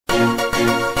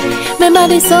My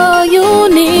body so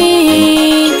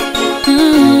unique.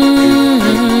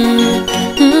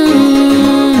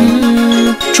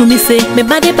 True me say, me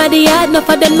body hard, enough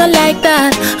of them not like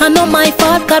that. I know my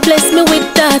fault, God bless me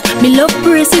with that. Me love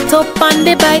brace it up on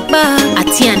the bike bar.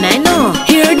 Tiana, I know.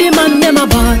 Hear the man them a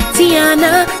ball.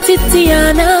 Tiana,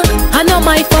 Tiana. I know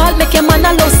my fault, make a man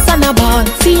a lost and a ball.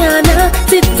 Tiana,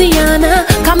 Tiana.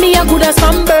 Come me a good as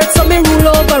some bird, so me rule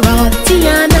over all.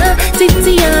 Tiana,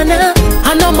 Tiana.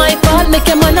 I know my fault, make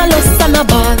a man a lost and a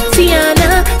ball.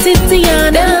 Tiana,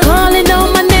 Tiana. Calling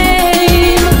out my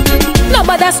name.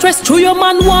 Nobody stress through your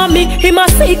man want me. Him a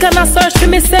seek and a search for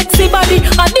me sexy body.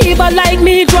 A diva like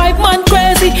me drive man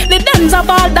crazy. The dance of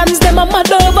all dance them a mad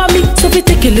over me. So we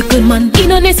take a little man, it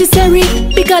no necessary.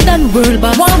 Bigger than world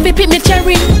boss. Want fi pick me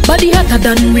cherry. Body hotter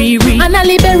than Riri and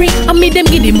Ali Berry. And me them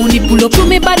give the money pull up to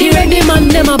me body ready man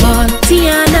them a ball.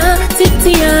 Tiana,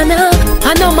 Tiana.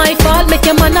 I know my fault, make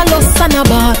a man a lost and a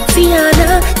ball.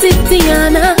 Tiana,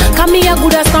 Tiana. Come me a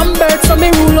good as some bird, so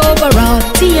me rule over all.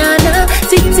 Tiana,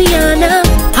 Tiana.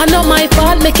 I know my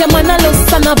fault, make a man a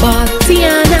lost and a ball.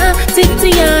 Tiana,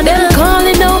 Tiana.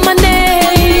 Calling out my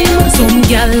name. Some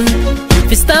gal, if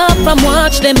you stop and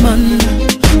watch them man,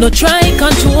 no try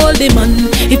control the man.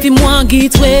 If him want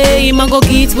get way, him a go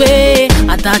get way.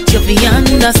 I thought you fi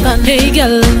understand. Hey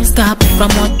girl, stop from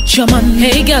watch your man.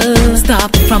 Hey girl,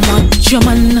 stop from watch your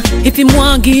man. If him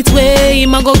want get way,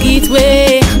 him a go get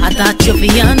way. I thought you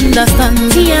fi understand.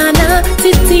 Tiana,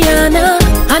 Tiana.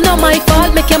 I know my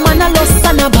fault, make a man a lost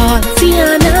and a ball.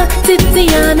 Tiana,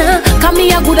 Tiana. Come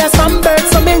me a good as some bird,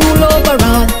 so me rule over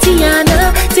all.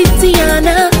 Tiana,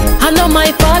 Tiana. I know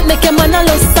my fault, make a man a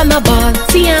lost and a ball.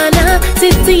 Tiana,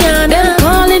 Tiana.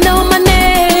 Calling out my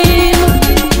name.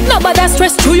 Nobody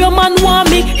stress through your man want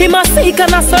me. Him a seek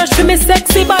and a search for me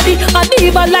sexy body. A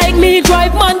diva like me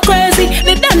drive man crazy.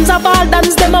 The dance of all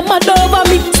dance them a mad over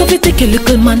me. So we take a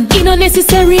little man, it no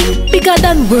necessary. Bigger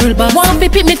than world boss. Want fi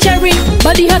pick me cherry.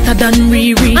 Body hotter than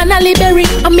Riri and Ali Berry.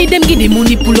 And me them give the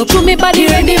money pull up to me body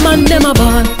ready man them a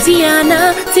ball.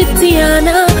 Tiana,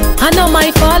 Tiana. I know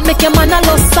my fault, make a man a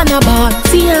lost and a ball.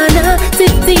 Tiana,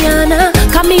 Tiana.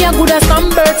 Come me a good as some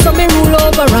bird, so me rule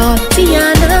over all.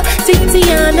 Tiana,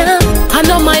 Tiana. I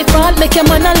know my fault, make a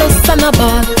man a lost and a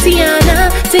ball. Tiana,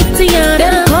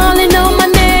 Tiana. Calling out my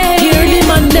name. Hear the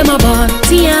man them a ball.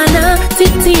 Tiana,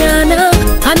 Tiana.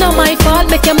 I know my fault,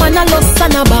 make a man a lost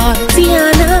and a ball.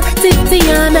 Tiana,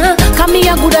 Tiana. Come me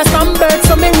a good as some bird,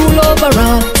 so me rule over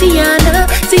all. Tiana,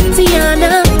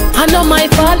 Tiana. I know my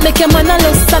fault, make a man a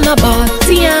lost and a ball.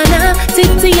 Tiana.